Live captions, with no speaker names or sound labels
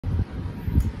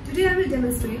Today I will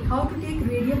demonstrate how to take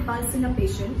radial pulse in a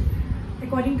patient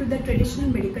according to the traditional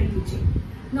medical teaching.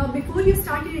 Now before you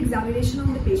start your examination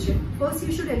on the patient, first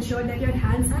you should ensure that your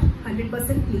hands are 100%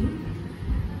 clean.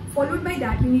 Followed by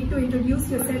that, you need to introduce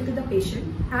yourself to the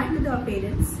patient and to the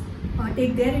parents,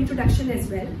 take their introduction as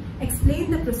well, explain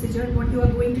the procedure, what you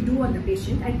are going to do on the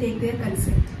patient and take their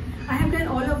consent. I have done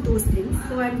all of those things,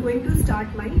 so I am going to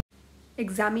start my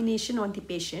examination on the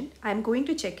patient. I am going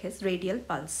to check his radial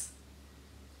pulse.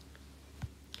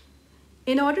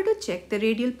 In order to check the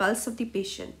radial pulse of the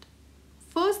patient,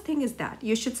 first thing is that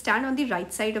you should stand on the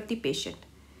right side of the patient.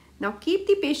 Now keep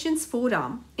the patient's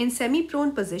forearm in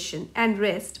semi-prone position and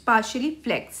wrist partially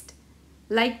flexed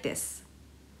like this.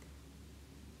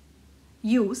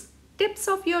 Use tips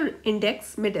of your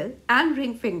index, middle and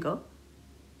ring finger.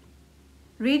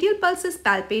 Radial pulse is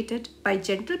palpated by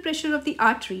gentle pressure of the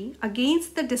artery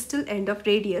against the distal end of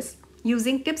radius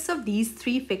using tips of these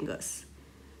three fingers.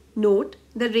 Note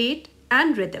the rate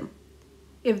and rhythm.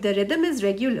 If the rhythm is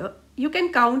regular, you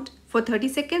can count for 30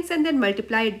 seconds and then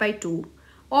multiply it by 2.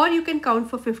 Or you can count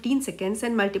for 15 seconds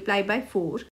and multiply by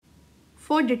 4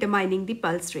 for determining the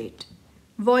pulse rate.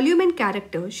 Volume and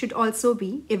character should also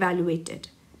be evaluated.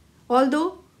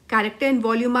 Although character and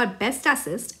volume are best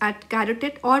assessed at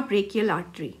carotid or brachial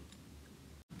artery.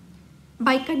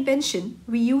 By convention,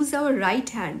 we use our right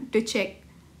hand to check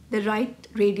the right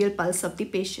radial pulse of the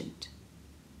patient.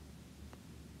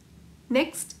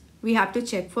 Next, we have to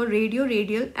check for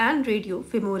radio-radial and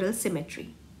radio-femoral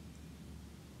symmetry.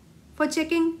 For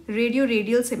checking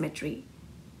radio-radial symmetry,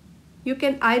 you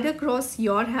can either cross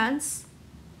your hands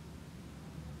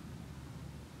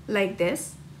like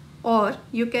this, or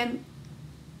you can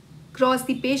cross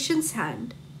the patient's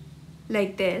hand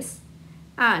like this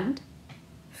and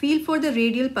feel for the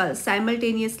radial pulse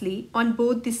simultaneously on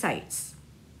both the sides.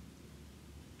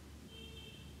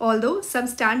 Although some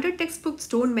standard textbooks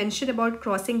don't mention about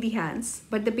crossing the hands,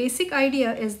 but the basic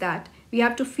idea is that we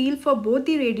have to feel for both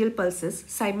the radial pulses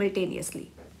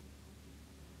simultaneously.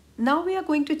 Now we are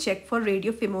going to check for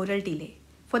radiofemoral delay.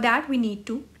 For that we need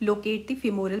to locate the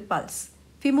femoral pulse.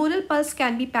 Femoral pulse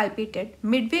can be palpated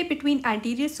midway between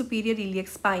anterior superior iliac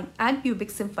spine and pubic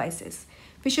symphysis.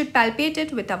 We should palpate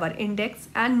it with our index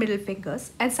and middle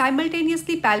fingers and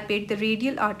simultaneously palpate the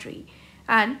radial artery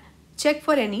and check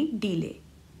for any delay.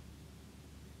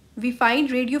 We find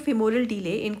radiofemoral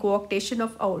delay in coarctation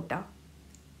of aorta.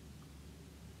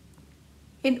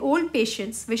 In old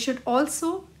patients, we should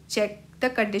also check the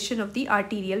condition of the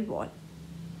arterial wall.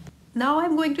 Now I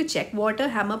am going to check water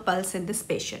hammer pulse in this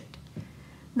patient.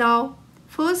 Now,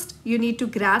 first you need to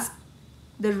grasp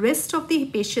the wrist of the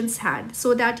patient's hand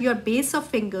so that your base of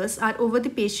fingers are over the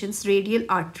patient's radial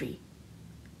artery.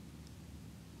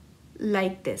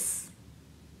 Like this.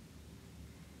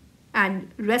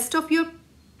 And rest of your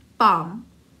palm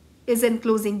is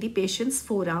enclosing the patient's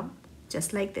forearm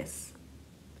just like this.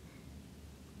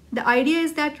 The idea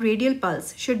is that radial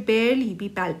pulse should barely be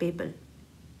palpable.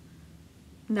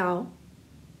 Now,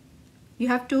 you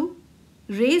have to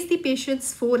raise the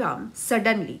patient's forearm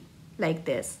suddenly like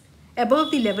this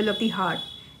above the level of the heart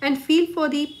and feel for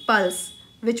the pulse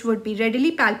which would be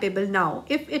readily palpable now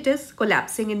if it is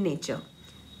collapsing in nature.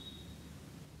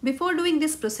 Before doing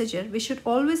this procedure, we should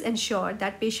always ensure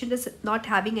that patient is not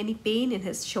having any pain in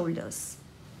his shoulders.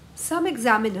 Some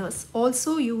examiners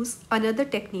also use another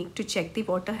technique to check the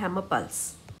water hammer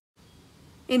pulse.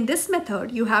 In this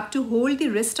method, you have to hold the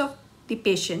wrist of the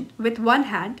patient with one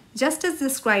hand just as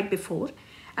described before,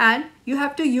 and you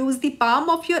have to use the palm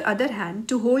of your other hand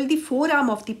to hold the forearm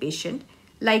of the patient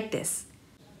like this.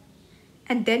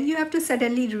 And then you have to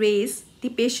suddenly raise the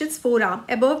patient's forearm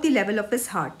above the level of his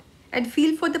heart and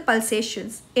feel for the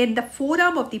pulsations in the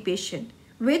forearm of the patient,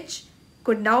 which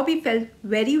could now be felt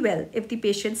very well if the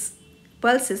patient's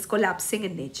pulse is collapsing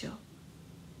in nature.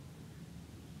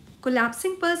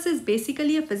 Collapsing pulse is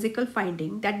basically a physical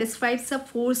finding that describes a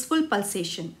forceful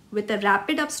pulsation with a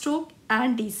rapid upstroke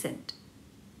and descent.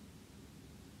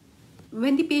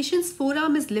 When the patient's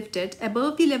forearm is lifted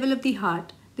above the level of the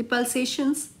heart, the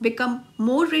pulsations become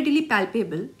more readily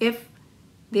palpable if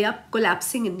they are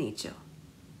collapsing in nature.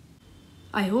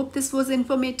 I hope this was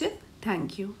informative.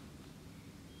 Thank you.